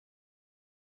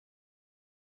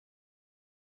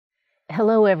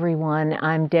Hello, everyone.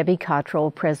 I'm Debbie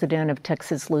Cottrell, president of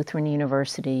Texas Lutheran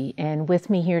University, and with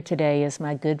me here today is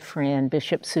my good friend,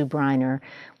 Bishop Sue Briner,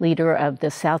 leader of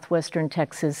the Southwestern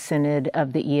Texas Synod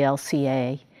of the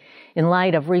ELCA. In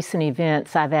light of recent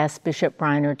events, I've asked Bishop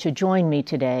Briner to join me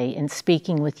today in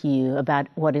speaking with you about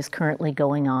what is currently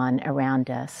going on around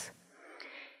us.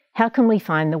 How can we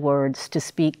find the words to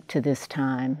speak to this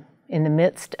time? In the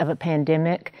midst of a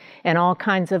pandemic and all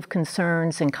kinds of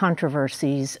concerns and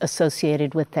controversies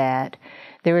associated with that,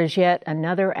 there is yet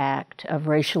another act of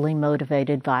racially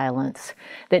motivated violence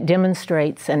that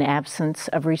demonstrates an absence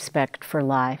of respect for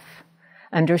life.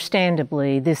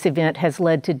 Understandably, this event has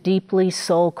led to deeply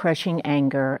soul-crushing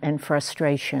anger and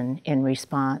frustration in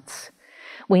response.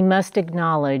 We must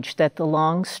acknowledge that the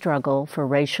long struggle for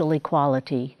racial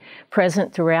equality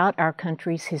present throughout our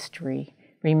country's history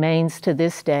remains to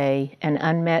this day an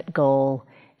unmet goal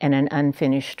and an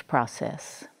unfinished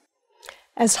process.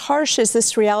 As harsh as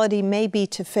this reality may be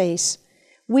to face,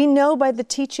 we know by the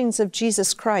teachings of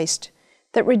Jesus Christ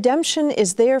that redemption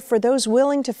is there for those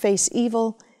willing to face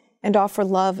evil and offer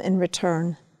love in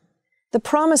return. The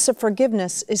promise of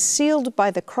forgiveness is sealed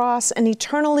by the cross and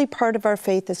eternally part of our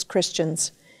faith as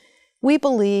Christians. We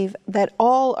believe that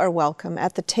all are welcome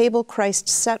at the table Christ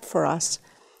set for us,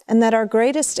 and that our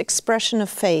greatest expression of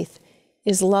faith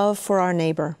is love for our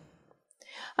neighbor.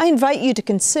 I invite you to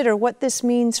consider what this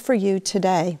means for you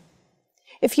today.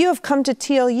 If you have come to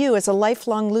TLU as a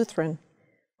lifelong Lutheran,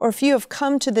 or if you have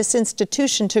come to this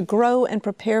institution to grow and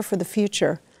prepare for the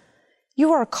future,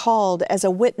 you are called as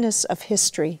a witness of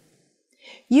history.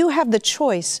 You have the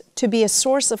choice to be a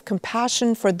source of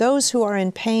compassion for those who are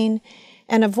in pain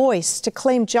and a voice to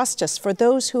claim justice for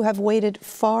those who have waited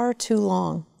far too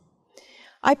long.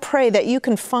 I pray that you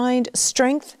can find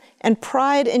strength and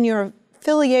pride in your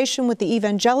affiliation with the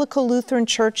Evangelical Lutheran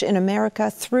Church in America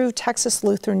through Texas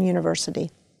Lutheran University.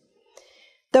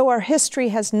 Though our history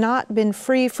has not been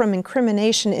free from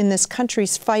incrimination in this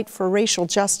country's fight for racial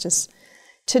justice,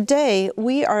 today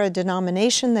we are a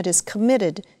denomination that is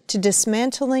committed to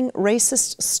dismantling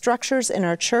racist structures in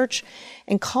our church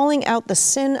and calling out the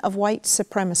sin of white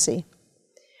supremacy.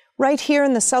 Right here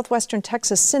in the Southwestern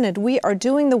Texas Synod, we are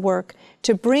doing the work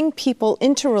to bring people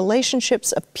into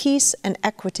relationships of peace and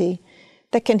equity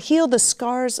that can heal the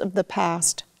scars of the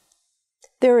past.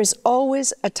 There is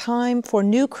always a time for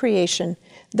new creation,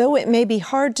 though it may be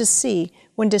hard to see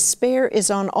when despair is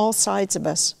on all sides of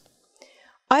us.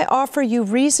 I offer you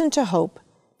reason to hope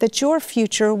that your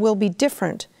future will be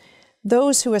different than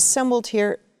those who assembled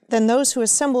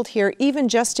here even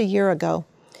just a year ago.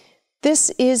 This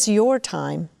is your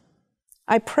time.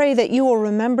 I pray that you will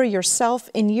remember yourself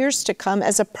in years to come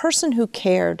as a person who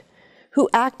cared, who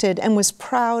acted, and was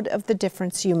proud of the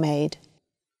difference you made.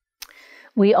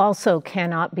 We also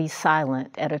cannot be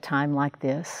silent at a time like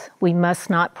this. We must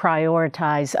not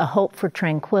prioritize a hope for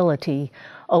tranquility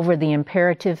over the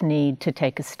imperative need to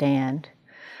take a stand.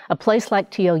 A place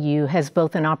like TLU has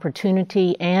both an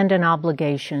opportunity and an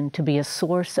obligation to be a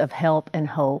source of help and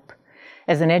hope.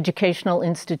 As an educational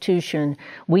institution,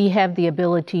 we have the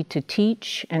ability to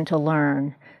teach and to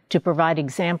learn, to provide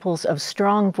examples of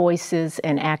strong voices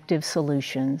and active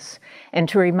solutions, and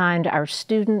to remind our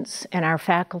students and our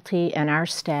faculty and our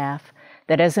staff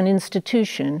that as an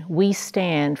institution, we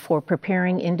stand for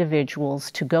preparing individuals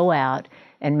to go out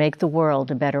and make the world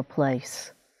a better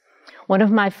place. One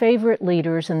of my favorite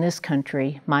leaders in this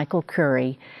country, Michael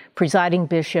Curry, presiding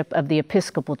bishop of the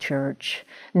Episcopal Church,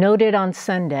 noted on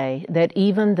Sunday that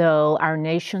even though our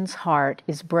nation's heart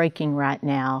is breaking right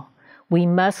now, we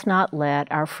must not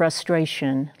let our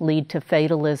frustration lead to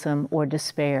fatalism or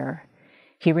despair.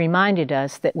 He reminded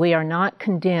us that we are not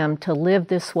condemned to live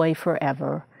this way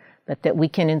forever, but that we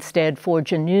can instead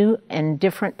forge a new and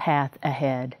different path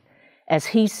ahead. As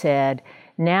he said,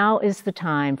 now is the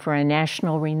time for a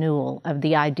national renewal of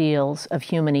the ideals of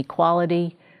human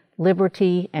equality,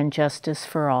 liberty, and justice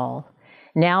for all.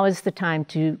 Now is the time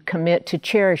to commit to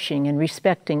cherishing and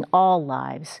respecting all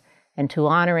lives and to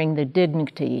honoring the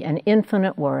dignity and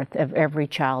infinite worth of every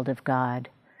child of God.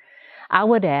 I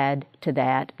would add to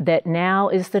that now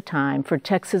is the time for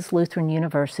Texas Lutheran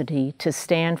University to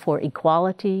stand for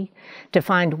equality, to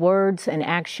find words and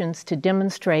actions to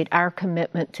demonstrate our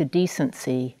commitment to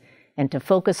decency, and to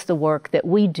focus the work that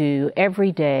we do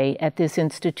every day at this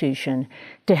institution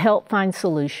to help find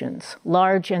solutions,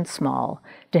 large and small,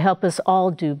 to help us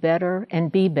all do better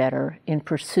and be better in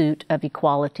pursuit of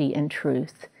equality and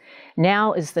truth.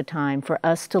 Now is the time for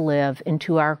us to live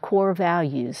into our core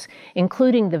values,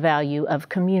 including the value of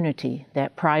community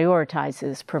that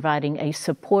prioritizes providing a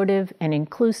supportive and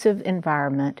inclusive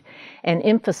environment and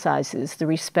emphasizes the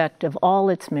respect of all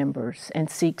its members and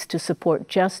seeks to support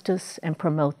justice and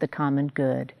promote the common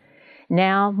good.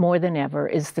 Now, more than ever,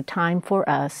 is the time for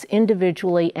us,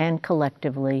 individually and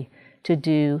collectively, to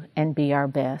do and be our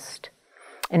best.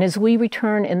 And as we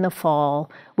return in the fall,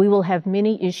 we will have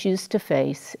many issues to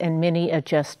face and many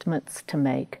adjustments to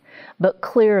make. But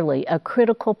clearly, a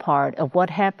critical part of what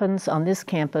happens on this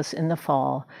campus in the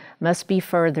fall must be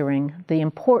furthering the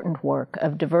important work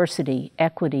of diversity,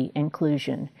 equity,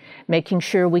 inclusion, making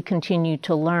sure we continue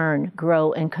to learn,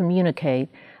 grow, and communicate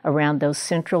around those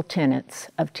central tenets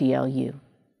of TLU.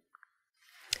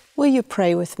 Will you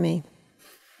pray with me?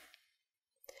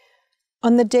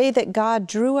 On the day that God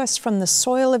drew us from the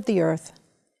soil of the earth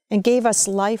and gave us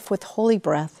life with holy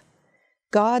breath,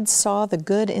 God saw the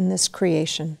good in this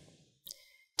creation.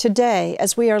 Today,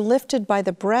 as we are lifted by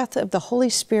the breath of the Holy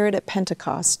Spirit at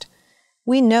Pentecost,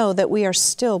 we know that we are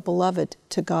still beloved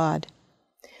to God.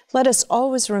 Let us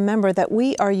always remember that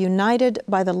we are united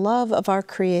by the love of our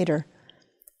Creator,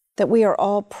 that we are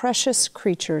all precious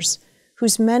creatures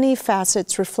whose many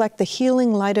facets reflect the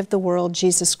healing light of the world,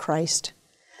 Jesus Christ.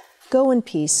 Go in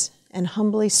peace and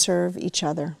humbly serve each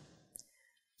other.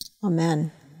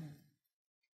 Amen.